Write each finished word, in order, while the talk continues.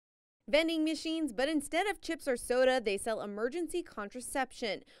vending machines, but instead of chips or soda, they sell emergency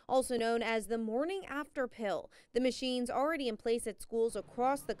contraception, also known as the morning after pill. The machine's already in place at schools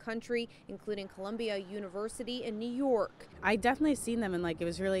across the country, including Columbia University in New York. I definitely seen them, and it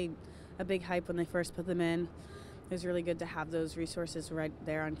was really a big hype when they first put them in. It was really good to have those resources right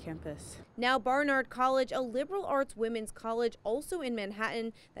there on campus. Now Barnard College, a liberal arts women's college also in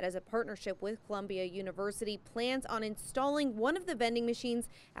Manhattan that has a partnership with Columbia University, plans on installing one of the vending machines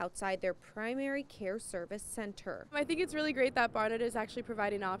outside their primary care service center. I think it's really great that Barnard is actually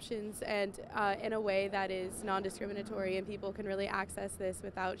providing options and in a way that is non-discriminatory, and people can really access this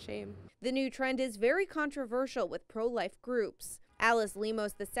without shame. The new trend is very controversial with pro-life groups. Alice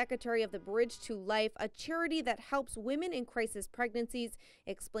Lemos, the secretary of the Bridge to Life, a charity that helps women in crisis pregnancies,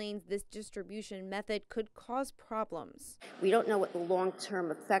 explains this distribution method could cause problems. We don't know what the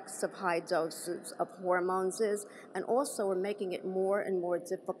long-term effects of high doses of hormones is, and also we're making it more and more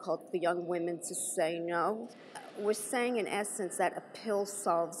difficult for young women to say no. We're saying in essence that a pill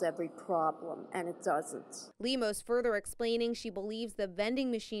solves every problem, and it doesn't. Lemos further explaining she believes the vending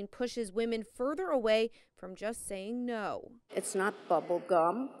machine pushes women further away from just saying no. It's not bubble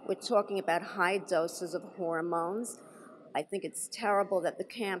gum. We're talking about high doses of hormones. I think it's terrible that the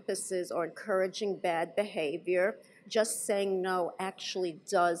campuses are encouraging bad behavior. Just saying no actually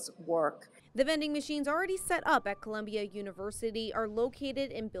does work. The vending machines already set up at Columbia University are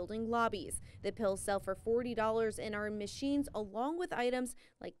located in building lobbies. The pills sell for $40 and are in machines along with items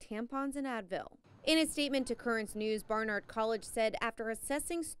like tampons and Advil. In a statement to Currents News, Barnard College said after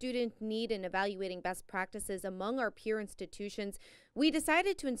assessing student need and evaluating best practices among our peer institutions, we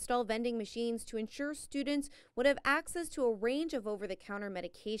decided to install vending machines to ensure students would have access to a range of over-the-counter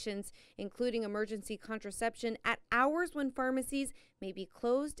medications, including emergency contraception, at hours when pharmacies may be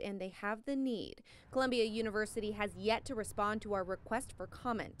closed and they have the need. Columbia University has yet to respond to our request for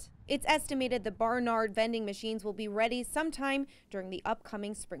comment. It's estimated the Barnard vending machines will be ready sometime during the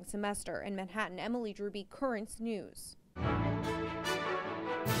upcoming spring semester. In Manhattan, Emily Drewby, Currents News.